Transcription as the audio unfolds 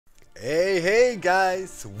Hey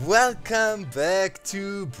guys, welcome back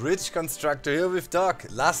to Bridge Constructor here with Doc.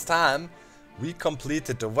 Last time we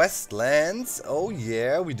completed the Westlands. Oh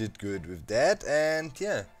yeah, we did good with that. And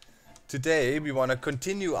yeah, today we want to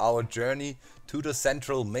continue our journey to the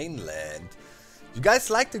central mainland. You guys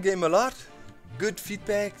liked the game a lot. Good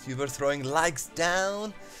feedback. You were throwing likes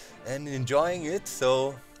down and enjoying it,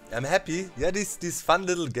 so I'm happy. Yeah, these fun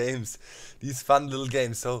little games.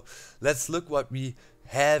 So let's look what we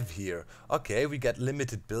have here. Okay, we got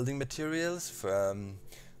limited building materials from...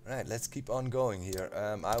 Right, let's keep on going here.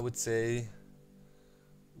 I would say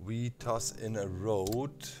we toss in a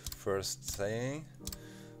road first thing.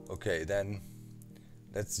 Okay, then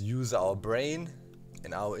let's use our brain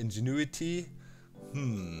and our ingenuity.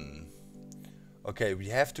 Okay, we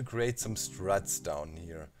have to create some struts down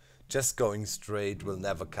here. Just going straight will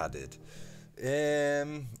never cut it.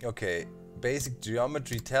 Okay, basic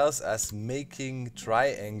geometry tells us making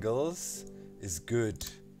triangles is good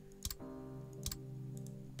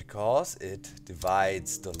because it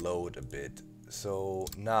divides the load a bit. So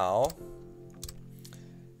now,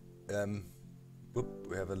 whoop,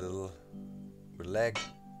 we have a little lag.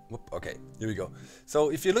 Whoop, okay, here we go.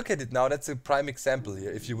 So if you look at it now, that's a prime example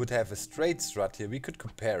here. If you would have a straight strut here, we could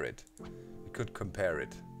compare it.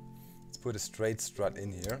 Let's put a straight strut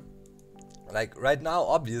in here. Like right now,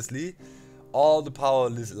 obviously, all the power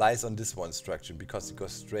lies on this one structure because it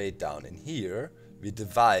goes straight down. And here, we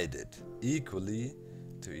divide it equally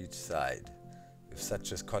to each side with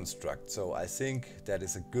such a construct. So I think that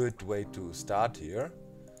is a good way to start here.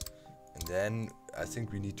 And then I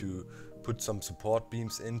think we need to put some support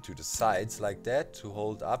beams into the sides like that to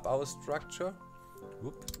hold up our structure.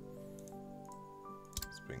 Whoop.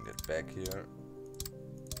 Let's bring that back here.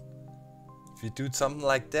 If you do something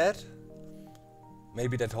like that,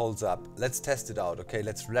 maybe that holds up. Let's test it out. Okay,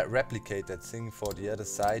 let's replicate that thing for the other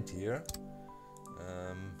side here.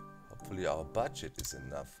 Hopefully our budget is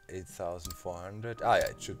enough. 8,400. Ah yeah,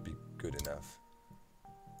 it should be good enough.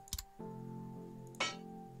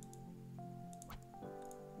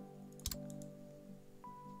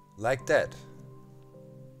 Like that.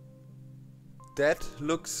 That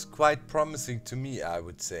looks quite promising to me, I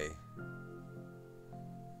would say.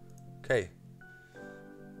 Okay.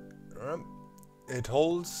 It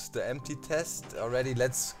holds the empty test already.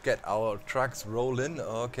 Let's get our trucks rolling.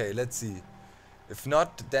 Okay, let's see. If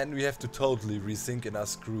not, then we have to totally rethink and are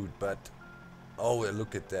screwed. But oh,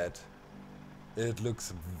 look at that. It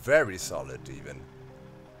looks very solid even.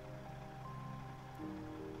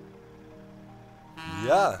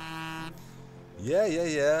 Yeah.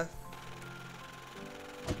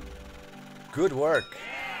 Good work.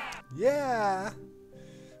 Yeah.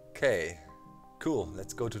 Okay. Cool.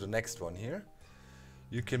 Let's go to the next one here.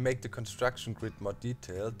 You can make the construction grid more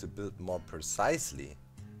detailed to build more precisely.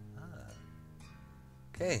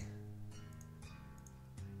 Okay.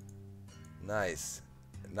 Nice.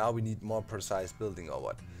 Now we need more precise building or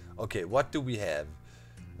what? Okay, what do we have?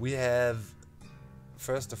 We have...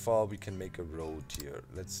 First of all, we can make a road here.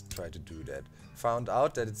 Let's try to do that. Found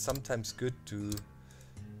out that it's sometimes good to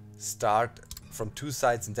start from two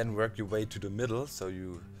sides and then work your way to the middle, so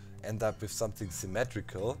you end up with something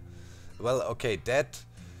symmetrical. Well, okay, that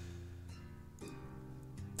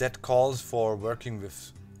calls for working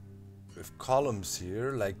with columns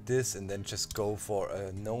here like this, and then just go for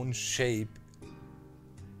a known shape.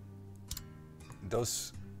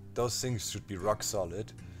 Those things should be rock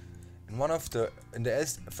solid. And in the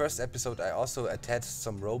first episode, I also attached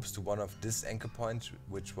some ropes to one of these anchor points,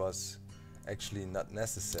 which was actually not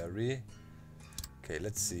necessary. Okay,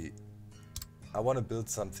 let's see. I want to build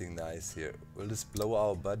something nice here. Will this blow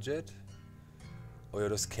our budget? Oh yeah,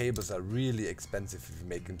 those cables are really expensive if you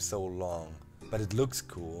make them so long. But it looks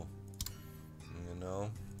cool. You know?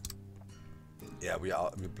 Yeah, we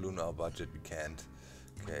blew our budget, we can't.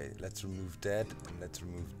 Okay, let's remove that and let's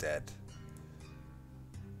remove that.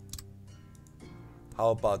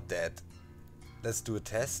 How about that? Let's do a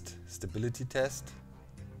test. Stability test.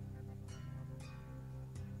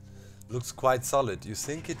 Looks quite solid. You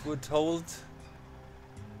think it would hold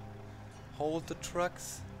the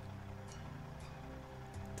trucks?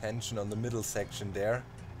 Tension on the middle section there.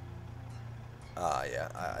 Ah yeah,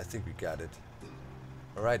 I think we got it.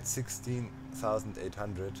 Alright,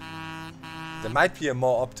 16,800. There might be a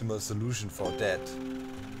more optimal solution for that.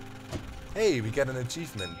 Hey, we got an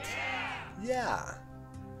achievement. Yeah.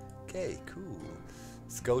 Okay, cool.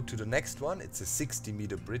 Let's go to the next one. It's a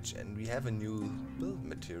 60-meter bridge and we have a new build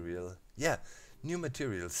material. Yeah, new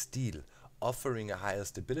material, steel, offering a higher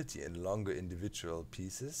stability and longer individual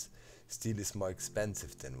pieces. Steel is more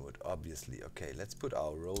expensive than wood, obviously. Okay, let's put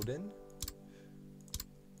our road in.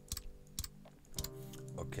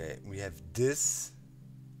 Okay, we have this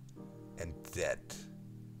and that.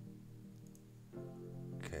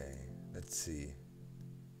 Okay, let's see.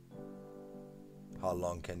 How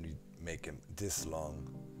long can we make him this long?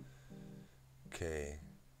 Okay.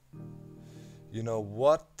 You know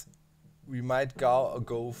what? We might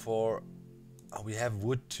go for... Oh, we have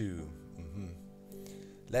wood too.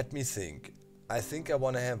 Let me think. I think I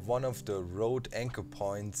want to have one of the road anchor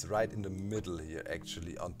points right in the middle here,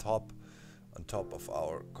 actually, on top of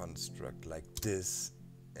our construct, like this.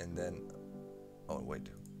 And then... Oh, wait.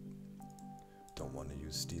 Don't want to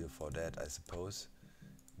use steel for that, I suppose.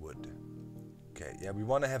 Wood. Okay, yeah, we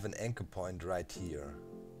want to have an anchor point right here.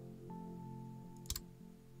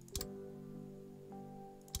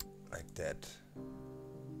 Like that.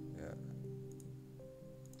 Yeah.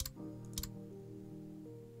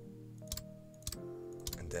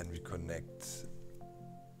 And then we connect.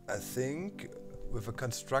 I think with a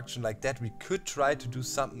construction like that, we could try to do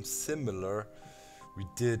something similar we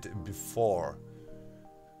did before.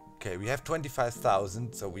 Okay, we have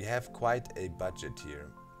 25,000, so we have quite a budget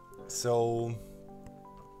here. So,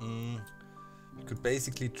 we could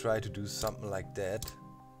basically try to do something like that.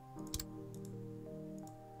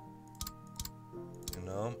 You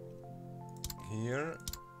know, here.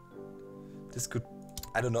 This could,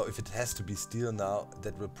 I don't know if it has to be steel now.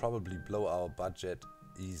 That will probably blow our budget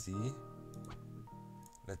easy.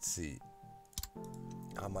 Let's see.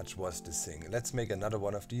 How much was this thing? Let's make another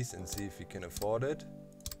one of these and see if we can afford it.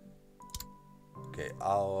 Okay,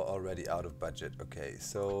 already out of budget. Okay,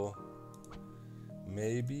 so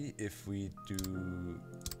maybe if we do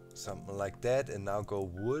something like that and now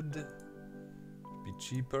go wood, be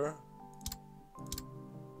cheaper.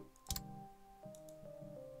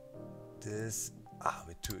 This,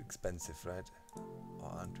 we're too expensive, right?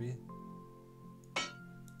 Or aren't we?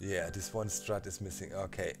 Yeah, this one strut is missing.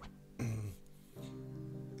 Okay.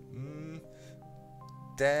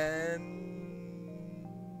 Then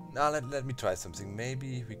now let me try something.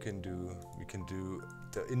 Maybe we can do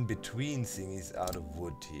the in-between thingies out of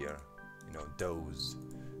wood here. You know, those.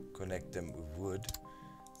 Connect them with wood.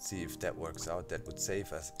 See if that works out. That would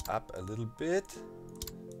save us up a little bit.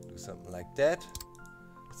 Do something like that.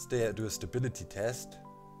 Let's do a stability test.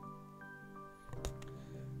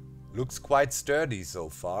 Looks quite sturdy so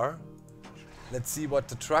far. Let's see what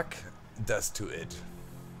the truck does to it.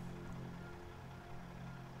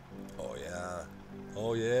 Oh yeah.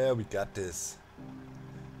 Oh yeah, we got this.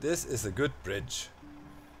 This is a good bridge.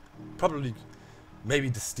 Probably, maybe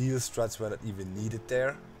the steel struts were not even needed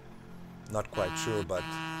there. Not quite sure, but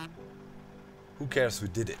who cares, we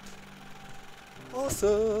did it.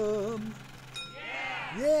 Awesome!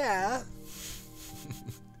 Yeah!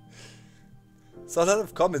 So a lot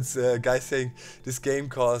of comments, guys saying this game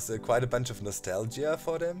caused quite a bunch of nostalgia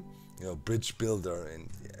for them. You know, bridge builder, and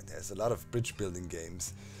yeah, there's a lot of bridge building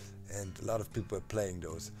games. And a lot of people are playing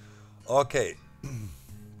those. Okay. I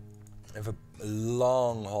have a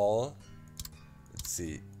long haul. Let's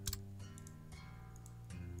see.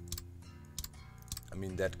 I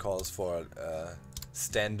mean, that calls for a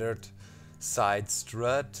standard side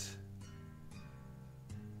strut.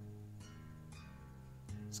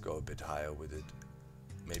 Let's go a bit higher with it.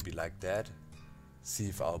 Maybe like that. See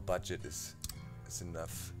if our budget is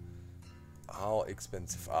enough. How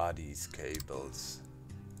expensive are these cables?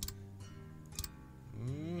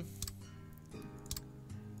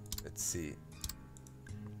 Let's see.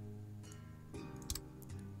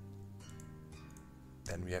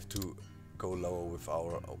 Then we have to go lower with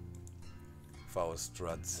our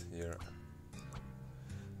struts here.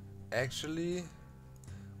 Actually,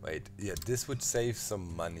 wait, yeah, this would save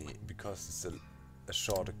some money because it's a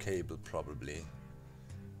shorter cable probably.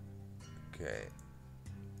 Okay,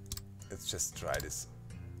 let's just try this.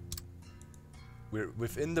 We're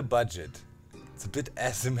within the budget. It's a bit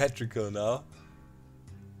asymmetrical now.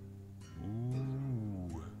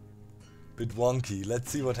 Ooh, bit wonky. Let's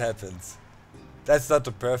see what happens. That's not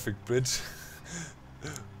the perfect bridge,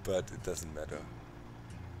 but it doesn't matter.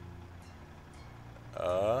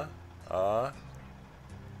 Oh,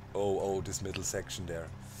 this middle section there.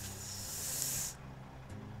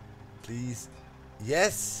 Please.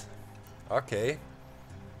 Yes! Okay.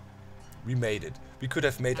 We made it. We could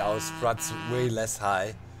have made our struts way less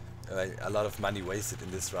high. A lot of money wasted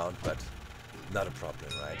in this round, but not a problem,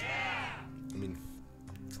 right? I mean,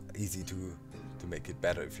 easy to make it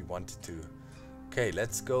better if you wanted to. Okay,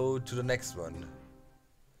 let's go to the next one.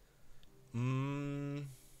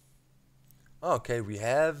 Okay, we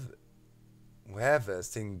have a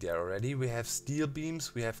thing there already. We have steel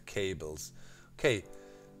beams, we have cables. Okay,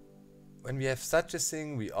 when we have such a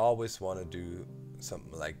thing, we always want to do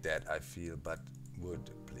something like that, I feel, but wood,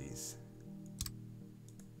 please.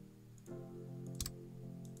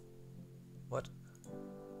 What?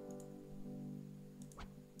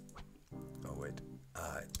 Oh wait,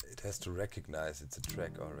 it has to recognize it's a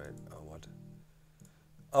track already. Oh what?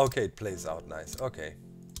 Okay, it plays out nice. Okay,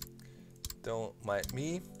 don't mind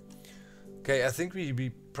me. Okay, I think we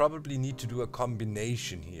probably need to do a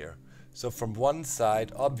combination here. So from one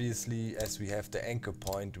side, obviously, as we have the anchor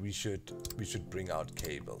point, we should bring out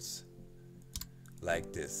cables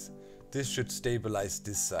like this. This should stabilize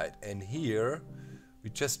this side, and here we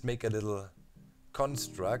just make a little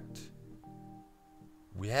construct.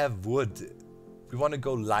 We have wood. We want to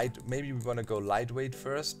go light. Maybe we want to go lightweight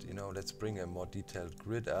first. You know, let's bring a more detailed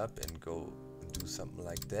grid up and go do something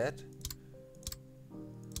like that.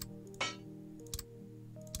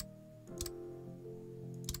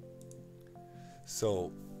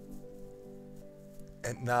 So,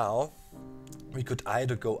 and now we could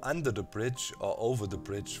either go under the bridge or over the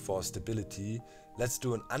bridge for stability. Let's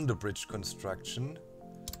do an under bridge construction.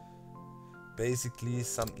 Basically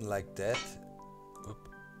something like that. Oop.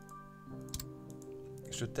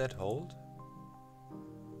 Should that hold?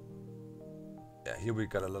 Yeah, here we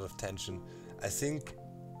got a lot of tension. I think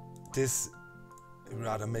this, we'd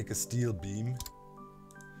rather make a steel beam.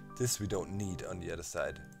 This we don't need on the other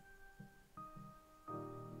side.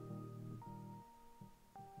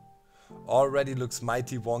 Already looks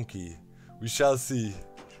mighty wonky. We shall see.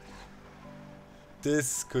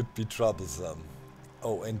 This could be troublesome.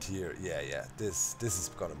 Oh, and here, yeah, this is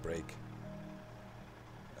gonna break.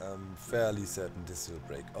 I'm fairly certain this will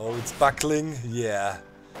break. Oh, it's buckling. Yeah,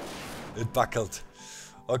 it buckled.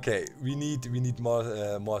 Okay, we need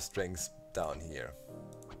more strength down here.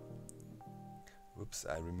 Whoops,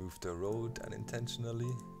 I removed the road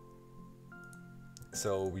unintentionally.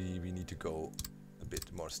 So we need to go a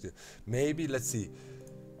bit more steel. Maybe, let's see.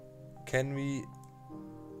 Can we?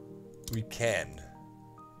 We can.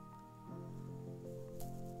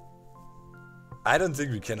 I don't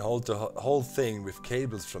think we can hold the whole thing with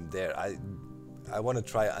cables from there. I want to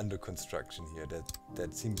try under construction here.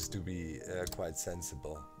 That seems to be quite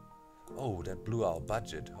sensible. Oh, that blew our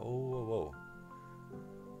budget. Oh, whoa, whoa.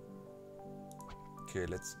 Okay,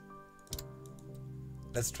 let's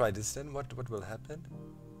try this then. What will happen?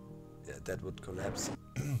 Yeah, that would collapse.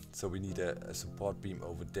 So we need a support beam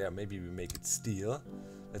over there. Maybe we make it steel.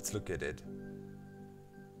 Let's look at it.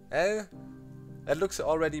 It looks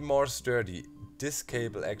already more sturdy. This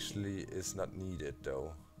cable actually is not needed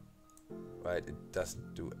though. Right, it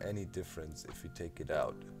doesn't do any difference if we take it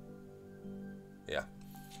out. Yeah.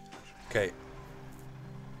 Okay.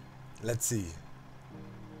 Let's see.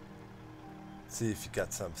 See if you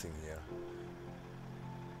got something here.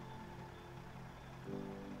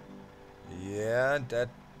 Yeah, that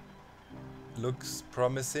looks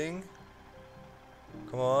promising.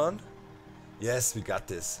 Come on. Yes, we got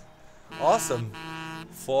this. Awesome.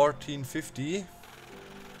 1450.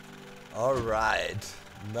 Alright.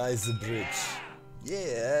 Nice bridge.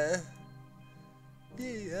 Yeah.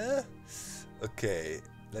 Yeah. Okay.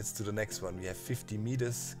 Let's do the next one. We have 50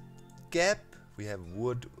 meters gap. We have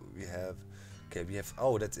wood. We have... Okay, we have...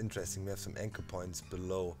 Oh, that's interesting. We have some anchor points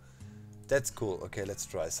below. That's cool. Okay, let's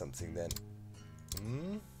try something then.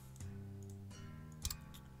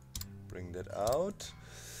 Bring that out.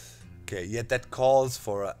 Okay, yeah, that calls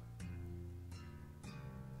for a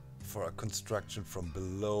construction from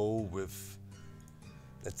below with,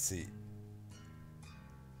 let's see.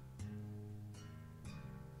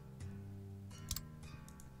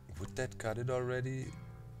 Would that cut it already?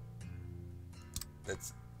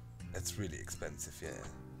 That's really expensive, yeah.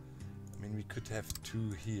 I mean, we could have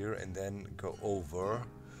two here and then go over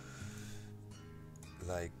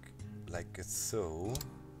like so.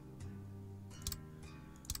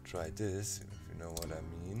 Try this, if you know what I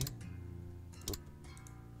mean. Oop.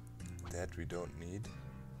 That we don't need.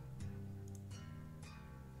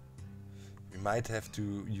 We might have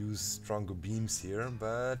to use stronger beams here,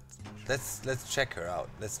 but let's check her out.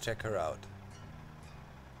 Let's check her out.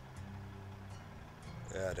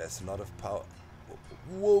 Yeah, there's a lot of power.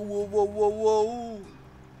 Whoa, whoa, whoa, whoa,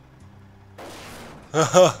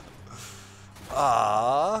 whoa!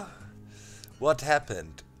 Ah, what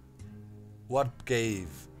happened? What gave?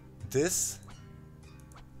 This?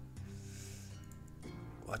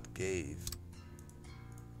 What gave?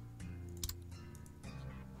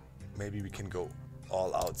 Maybe we can go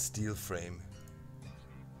all out steel frame.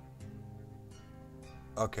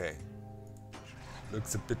 Okay.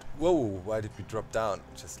 Looks a bit... Whoa, why did we drop down?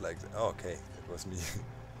 Just like... Oh, okay, it was me.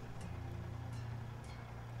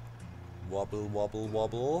 Wobble, wobble,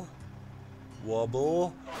 wobble.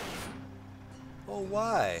 Wobble. Oh,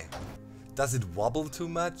 why? Does it wobble too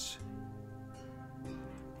much?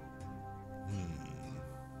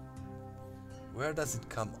 Where does it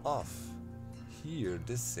come off? Here,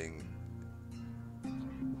 this thing.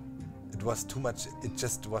 It was too much, it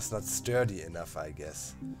just was not sturdy enough, I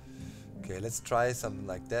guess. Okay, let's try something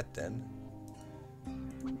like that then.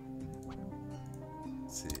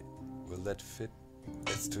 Let's see, will that fit?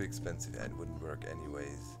 That's too expensive, it wouldn't work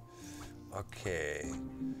anyways. Okay,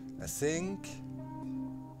 I think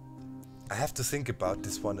I have to think about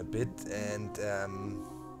this one a bit and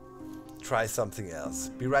try something else.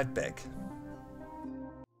 Be right back.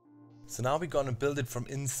 So now we're gonna build it from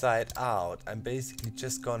inside out. I'm basically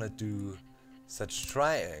just gonna do such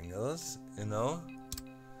triangles, you know,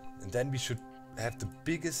 and then we should have the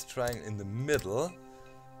biggest triangle in the middle,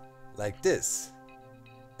 like this,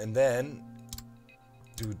 and then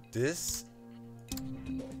do this.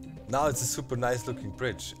 Now it's a super nice looking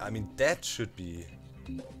bridge. I mean, that should be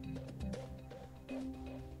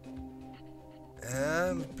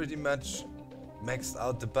pretty much maxed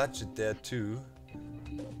out the budget there too.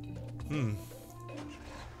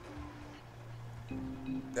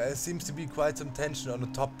 There seems to be quite some tension on the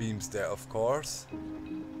top beams there, of course.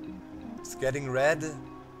 It's getting red.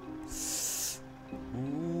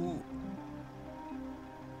 Ooh.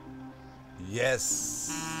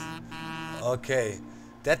 Yes. Okay.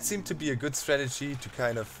 That seemed to be a good strategy to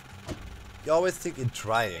kind of... You always think in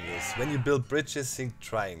triangles. When you build bridges, think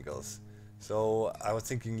triangles. So I was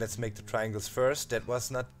thinking, let's make the triangles first. That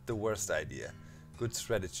was not the worst idea. Good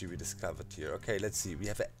strategy we discovered here. Okay, let's see. We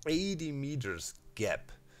have an 80 meters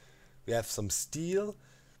gap. We have some steel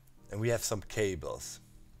and we have some cables.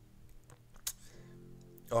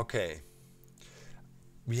 Okay.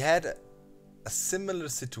 We had a similar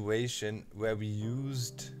situation where we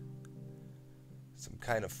used some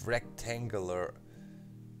kind of rectangular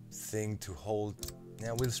thing to hold.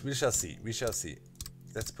 Yeah, we shall see. We shall see.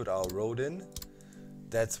 Let's put our road in.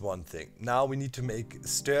 That's one thing. Now we need to make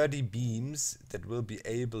sturdy beams that will be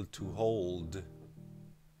able to hold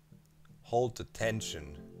the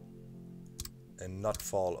tension and not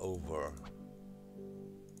fall over.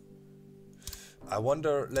 I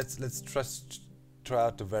wonder, let's try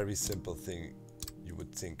out the very simple thing you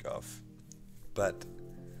would think of. But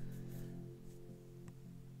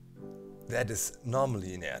that is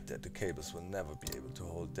normally inert, the cables will never be able to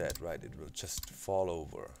hold that, right? It will just fall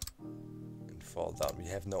over and fall down. We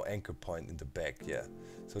have no anchor point in the back, yeah.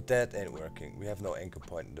 So that ain't working. We have no anchor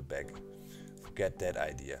point in the back. Forget that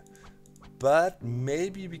idea. But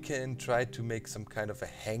maybe we can try to make some kind of a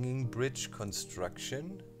hanging bridge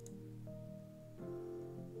construction.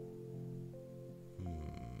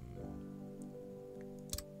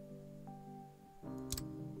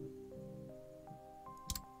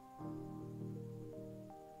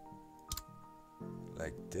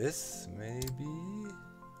 Like this, maybe?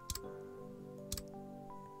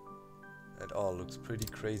 That all looks pretty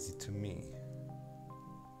crazy to me.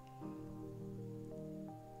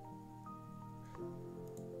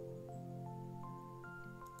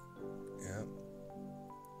 Yeah.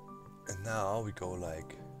 And now we go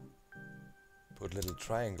like, put little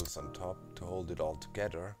triangles on top to hold it all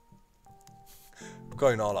together. I'm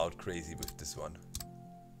going all out crazy with this one.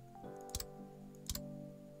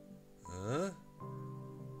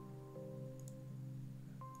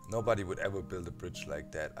 Nobody would ever build a bridge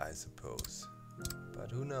like that, I suppose.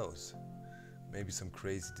 But who knows? Maybe some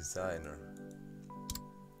crazy designer.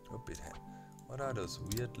 Hope it had. What are those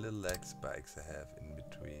weird little leg spikes I have in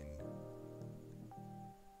between?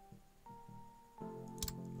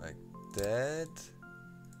 Like that.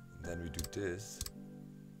 And then we do this.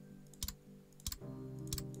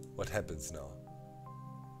 What happens now?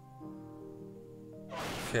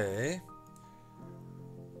 Okay.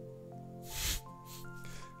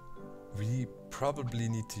 We probably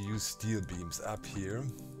need to use steel beams up here.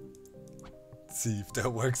 Let's see if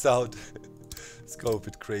that works out. Let's go a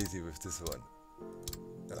bit crazy with this one.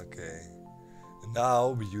 Okay. And now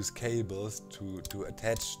we use cables to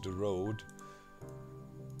attach the road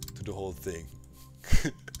to the whole thing.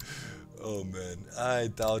 Oh man, I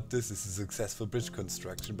doubt this is a successful bridge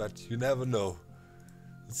construction, but you never know.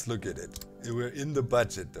 Let's look at it. We're in the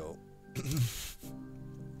budget though.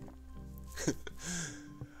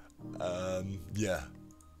 Yeah.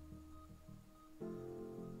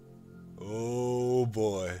 Oh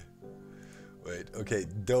boy. Wait, okay,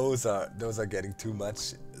 those are getting too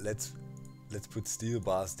much. Let's put steel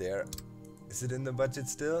bars there. Is it in the budget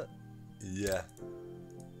still? Yeah.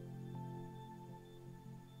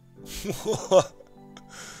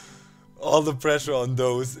 All the pressure on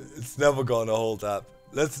those, it's never gonna hold up.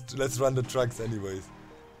 Let's run the trucks anyways.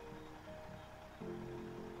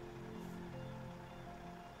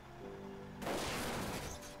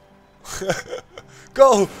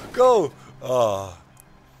 Go! Go! Oh.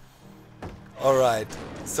 Alright,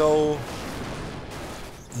 so...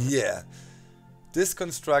 yeah. This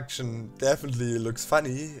construction definitely looks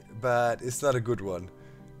funny, but it's not a good one.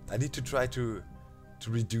 I need to try to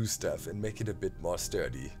reduce stuff and make it a bit more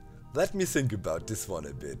sturdy. Let me think about this one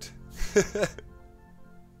a bit.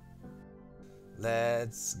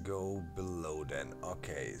 Let's go below then.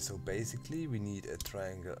 Okay, so basically we need a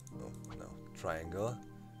triangle. Oh, no, triangle.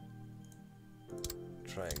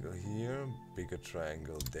 Triangle here, bigger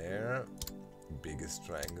triangle there, biggest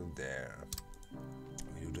triangle there.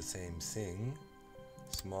 We do the same thing.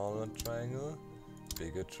 Smaller triangle,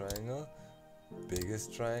 bigger triangle,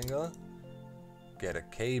 biggest triangle. Get a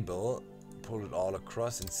cable, pull it all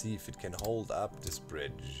across and see if it can hold up this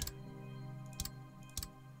bridge.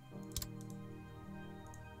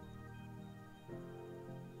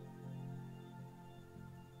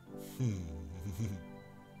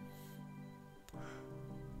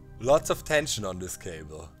 Lots of tension on this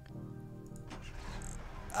cable.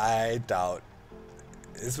 I doubt.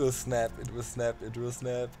 It will snap, it will snap, it will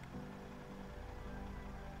snap.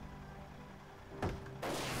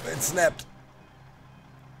 It snapped.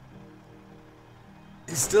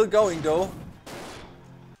 He's still going though.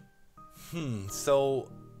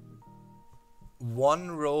 So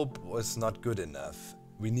one rope was not good enough.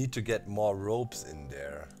 We need to get more ropes in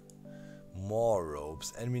there. More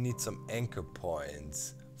ropes, and we need some anchor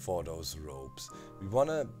points for those ropes. We want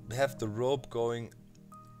to have the rope going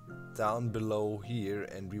down below here,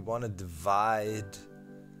 and we want to divide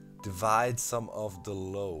some of the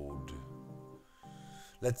load.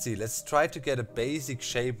 Let's see, let's try to get a basic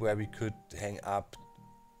shape where we could hang up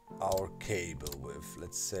our cable with.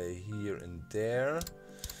 Let's say here and there.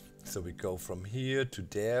 So we go from here to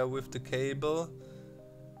there with the cable.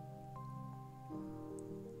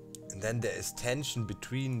 And then there is tension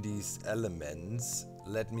between these elements.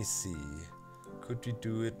 Let me see. Could we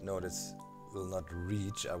do it? No, this will not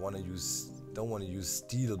reach. I want to use, don't want to use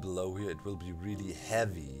steel below here. It will be really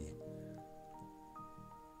heavy.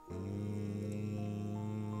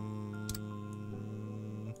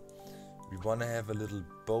 We want to have a little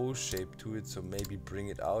bow shape to it, so maybe bring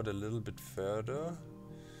it out a little bit further.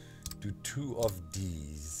 Do 2 of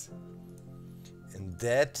these. And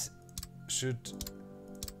that should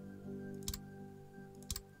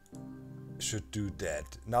do that.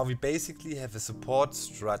 Now we basically have a support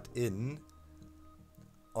strut in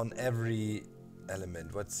on every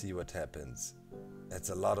element. Let's see what happens. That's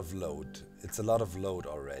a lot of load. It's a lot of load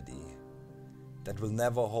already. That will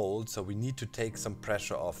never hold, so we need to take some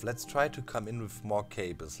pressure off. Let's try to come in with more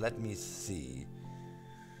cables. Let me see.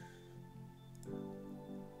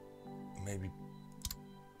 Maybe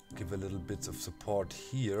give a little bits of support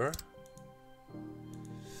here.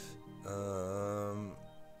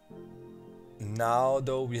 Now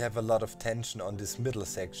though we have a lot of tension on this middle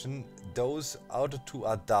section. Those outer 2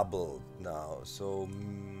 are doubled now, so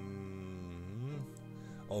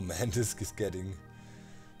oh man, this is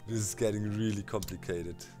getting really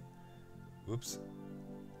complicated. Whoops.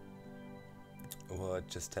 What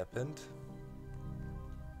just happened?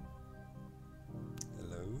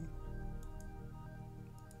 Hello?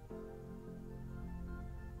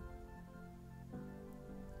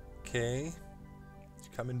 Okay.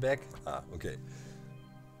 Coming back? Ah, okay.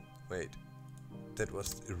 Wait. That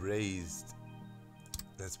was erased.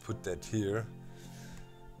 Let's put that here.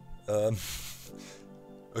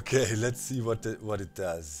 Okay, let's see what it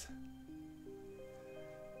does.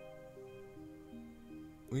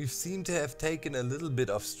 We seem to have taken a little bit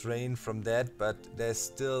of strain from that, but there's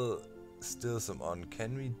still some on.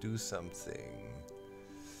 Can we do something?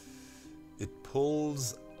 It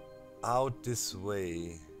pulls out this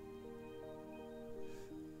way.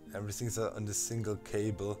 Everything's on this single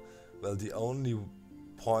cable. Well, the only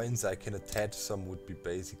points I can attach some would be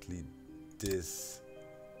basically this.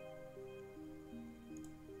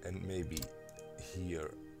 And maybe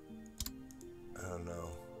here. I don't know.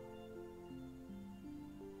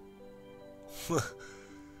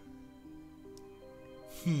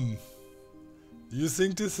 Do you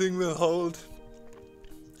think this thing will hold?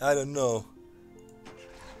 I don't know.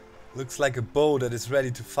 Looks like a bow that is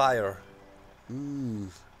ready to fire. Ooh.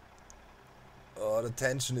 Oh, the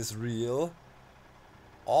tension is real.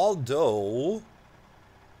 Although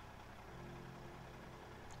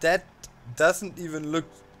that doesn't even look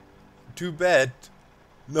too bad.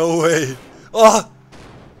 No way. Oh!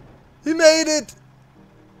 He made it!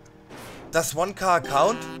 Does 1 car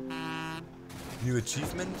count? New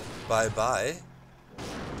achievement? Bye bye.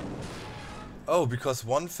 Oh, because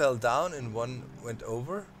 1 fell down and 1 went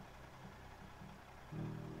over?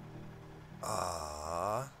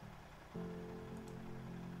 Ah.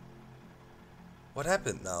 What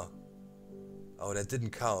happened now? Oh, that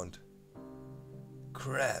didn't count.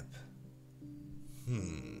 Crap.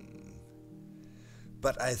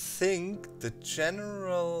 But I think the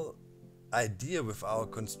general idea with our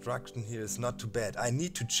construction here is not too bad. I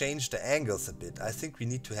need to change the angles a bit. I think we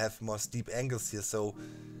need to have more steep angles here so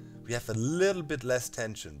we have a little bit less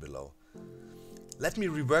tension below. Let me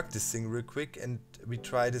rework this thing real quick and we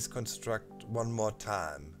try this construct one more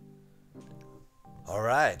time.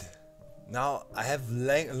 Alright. Now I have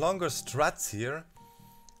longer struts here,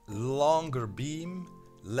 longer beam,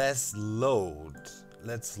 less load.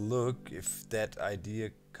 Let's look if that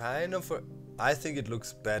idea kind of... I think it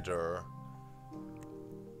looks better.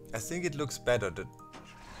 I think it looks better. The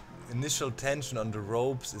initial tension on the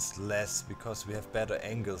ropes is less because we have better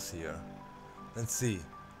angles here. Let's see.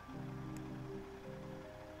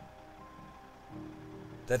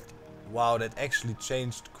 Wow, that actually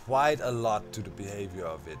changed quite a lot to the behavior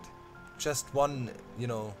of it. Just one, you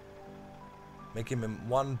know, make him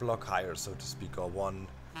one block higher, so to speak, or one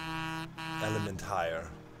element higher.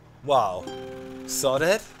 Wow. Saw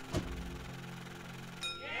that?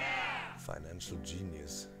 Yeah. Financial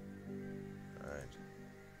genius. Alright.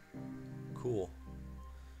 Cool.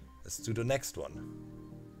 Let's do the next one.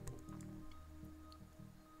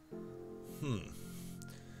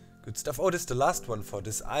 Good stuff. Oh, this is the last one for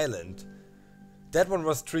this island. That one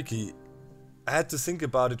was tricky. I had to think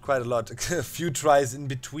about it quite a lot. A few tries in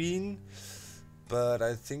between. But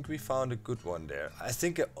I think we found a good one there. I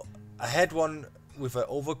think I had one with an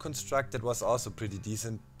overconstruct that was also pretty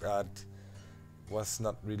decent, but was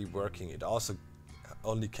not really working. It also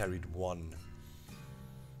only carried one.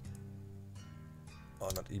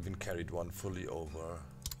 Or not even carried one fully over.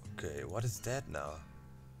 Okay, what is that now?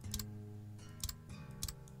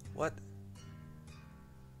 What?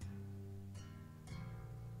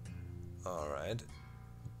 Alright.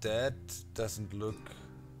 That doesn't look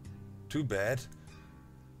too bad.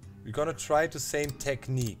 We're gonna try the same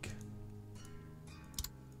technique.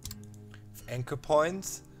 Anchor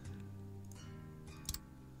points.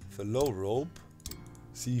 For low rope.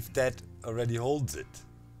 See if that already holds it.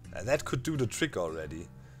 And that could do the trick already.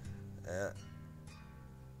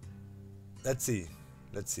 Let's see.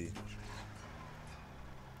 Let's see.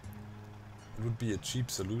 It would be a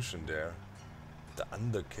cheap solution there. The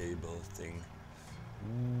under cable thing.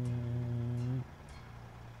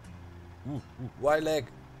 Ooh, why lag?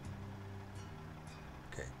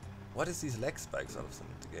 Okay. What is these lag spikes all of a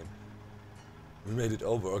sudden in the game? We made it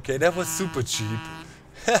over. Okay, that was super cheap.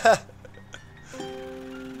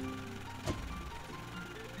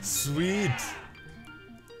 Sweet.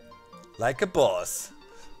 Like a boss.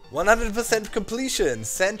 100% completion.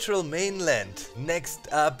 Central mainland.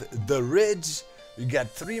 Next up, the ridge. We got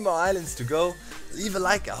 3 more islands to go. Leave a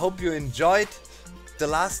like. I hope you enjoyed. The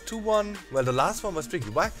last two one. Well, the last one was tricky.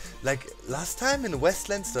 Why? Like last time in the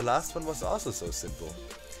Westlands, the last one was also so simple.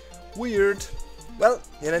 Weird. Well,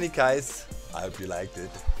 in any case, I hope you liked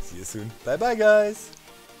it. See you soon. Bye bye, guys.